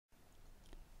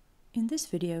In this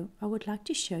video, I would like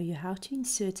to show you how to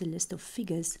insert a list of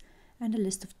figures and a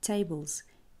list of tables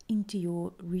into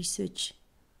your research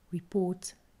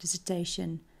report,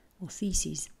 dissertation, or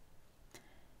thesis.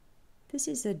 This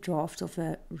is a draft of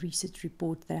a research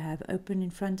report that I have open in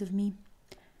front of me.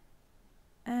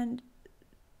 And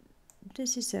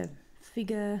this is a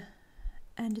figure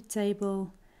and a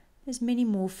table. There's many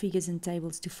more figures and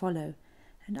tables to follow.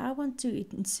 And I want to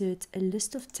insert a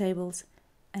list of tables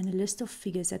and a list of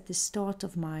figures at the start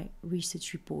of my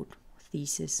research report,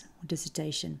 thesis, or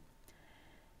dissertation.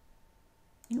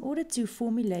 In order to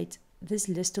formulate this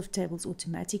list of tables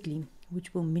automatically,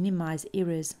 which will minimize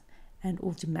errors and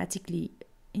automatically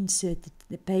insert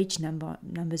the page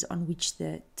numbers on which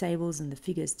the tables and the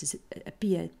figures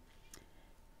appear,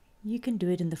 you can do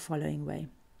it in the following way.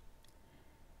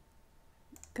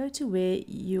 Go to where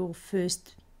your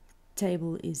first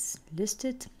table is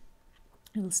listed.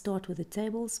 We'll start with the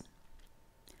tables.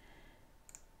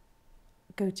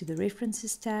 Go to the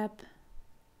References tab,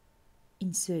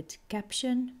 insert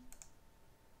caption,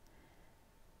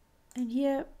 and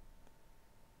here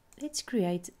let's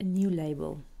create a new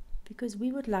label because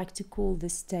we would like to call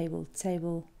this table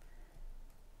table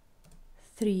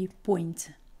 3 point,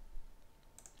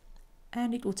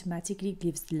 and it automatically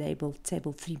gives the label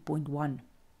table 3.1.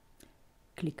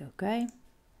 Click OK.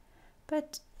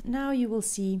 But now you will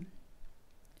see,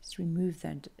 let's remove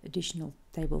that additional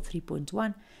table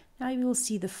 3.1. Now you will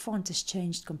see the font has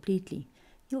changed completely.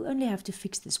 You'll only have to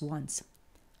fix this once.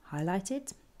 Highlight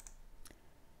it.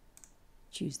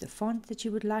 Choose the font that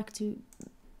you would like to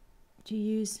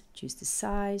use. Choose the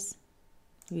size.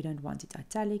 We don't want it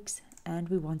italics and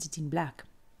we want it in black.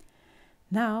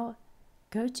 Now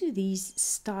go to these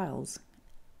styles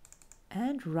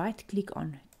and right click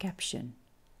on caption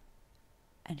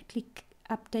and click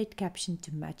update caption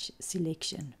to match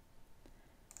selection.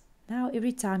 Now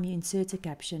every time you insert a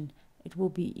caption, it will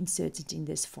be inserted in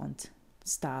this font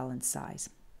style and size.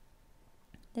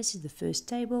 This is the first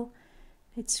table.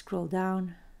 Let's scroll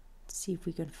down to see if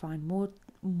we can find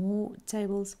more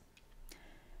tables.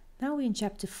 Now we're in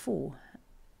chapter 4,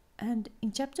 and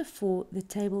in chapter 4 the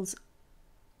tables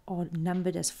are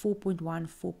numbered as 4.1,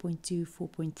 4.2,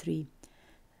 4.3.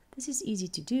 This is easy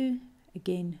to do.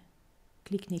 Again,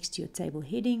 click next to your table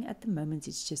heading. At the moment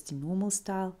it's just in normal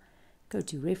style. Go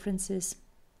to References,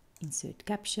 insert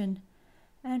caption,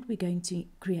 and we're going to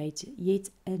create yet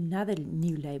another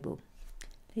new label.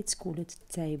 Let's call it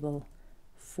table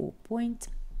 4 point,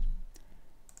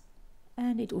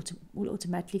 and it will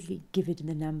automatically give it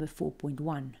the number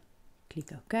 4.1.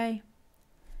 Click OK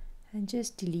and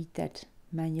just delete that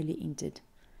manually entered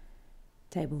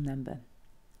table number.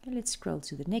 Okay, let's scroll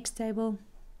to the next table.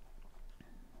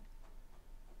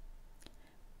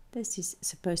 This is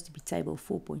supposed to be table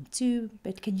 4.2,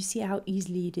 but can you see how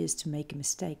easily it is to make a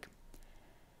mistake?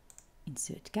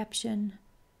 Insert caption.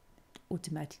 It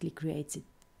automatically creates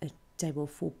a table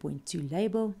 4.2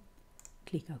 label.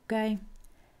 Click OK,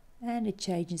 and it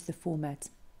changes the format,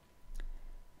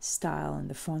 style, and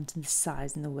the font and the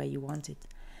size and the way you want it.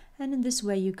 And in this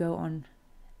way you go on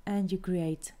and you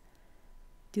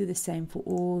do the same for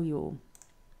all your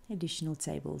additional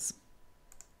tables.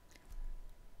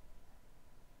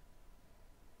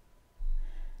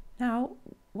 Now,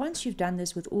 once you've done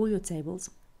this with all your tables,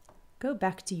 go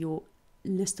back to your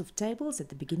list of tables at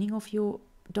the beginning of your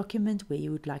document where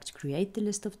you would like to create the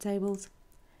list of tables,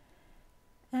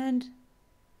 and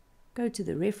go to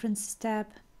the References tab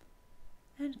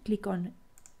and click on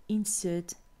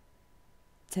Insert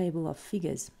Table of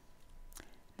Figures.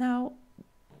 Now,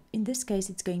 in this case,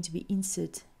 it's going to be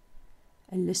insert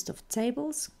a list of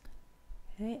tables.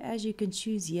 Okay, as you can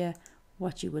choose here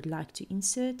what you would like to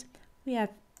insert. We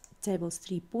have tables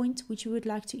 3 point, which you would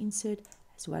like to insert,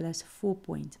 as well as 4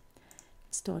 point.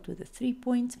 Let's start with a 3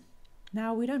 point.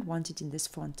 Now we don't want it in this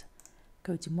font.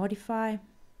 Go to Modify,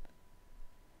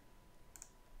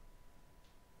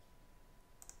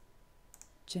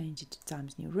 change it to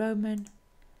Times New Roman,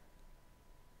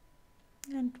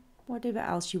 and whatever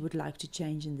else you would like to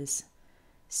change in this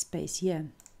space here.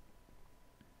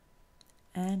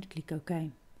 And click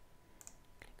OK.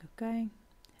 Click OK.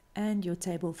 And your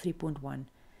table 3.1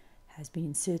 has been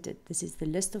inserted. This is the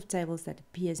list of tables that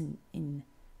appears in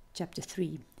chapter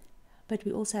 3. But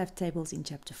we also have tables in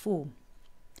chapter 4.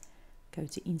 Go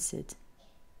to Insert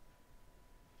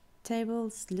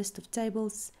Tables, List of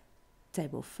Tables,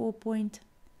 table 4 point.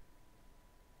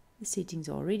 The settings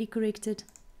are already corrected.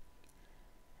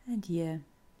 And here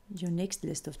is your next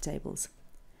list of tables.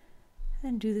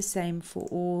 And do the same for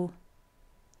all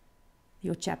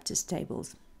your chapters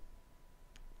tables.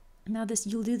 Now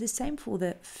you'll do the same for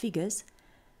the figures.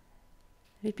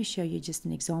 Let me show you just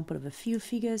an example of a few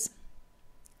figures.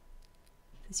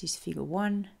 This is figure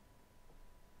 1.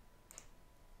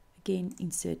 Again,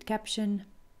 insert caption,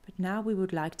 but now we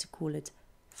would like to call it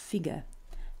figure.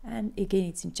 And again,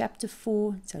 it's in chapter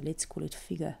 4, so let's call it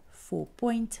figure 4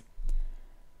 point.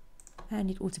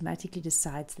 And it automatically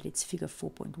decides that it's figure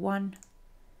 4.1.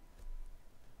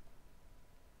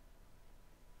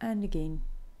 And again,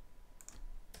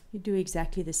 you do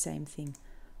exactly the same thing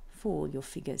for all your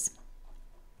figures.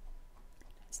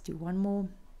 Let's do one more.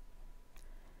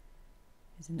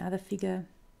 There's another figure.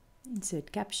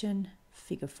 Insert caption,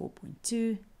 figure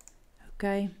 4.2.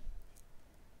 Okay.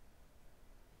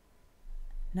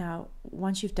 Now,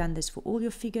 once you've done this for all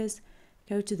your figures,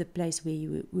 go to the place where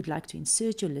you would like to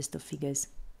insert your list of figures.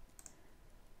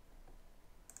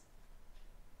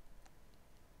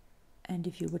 And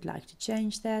if you would like to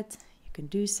change that, you can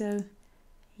do so.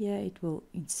 Here it will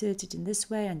insert it in this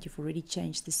way, and you've already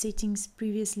changed the settings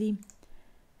previously.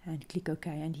 And click OK.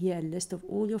 And here a list of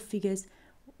all your figures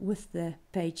with the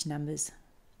page numbers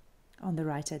on the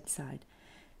right hand side.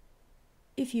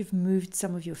 If you've moved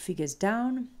some of your figures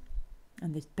down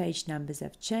and the page numbers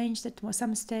have changed at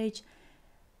some stage,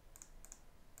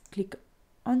 click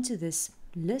onto this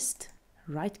list,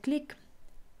 right click,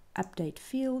 update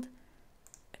field,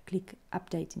 click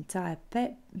update entire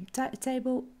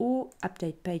table, or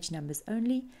update page numbers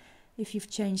only. If you've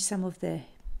changed some of the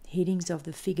headings of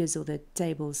the figures or the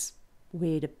tables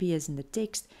where it appears in the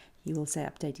text, you will say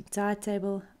update entire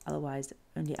table, otherwise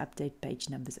only update page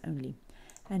numbers only.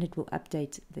 And it will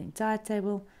update the entire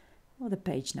table or the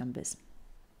page numbers.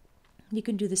 You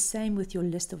can do the same with your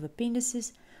list of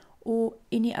appendices or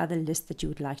any other list that you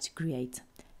would like to create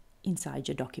inside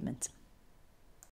your document.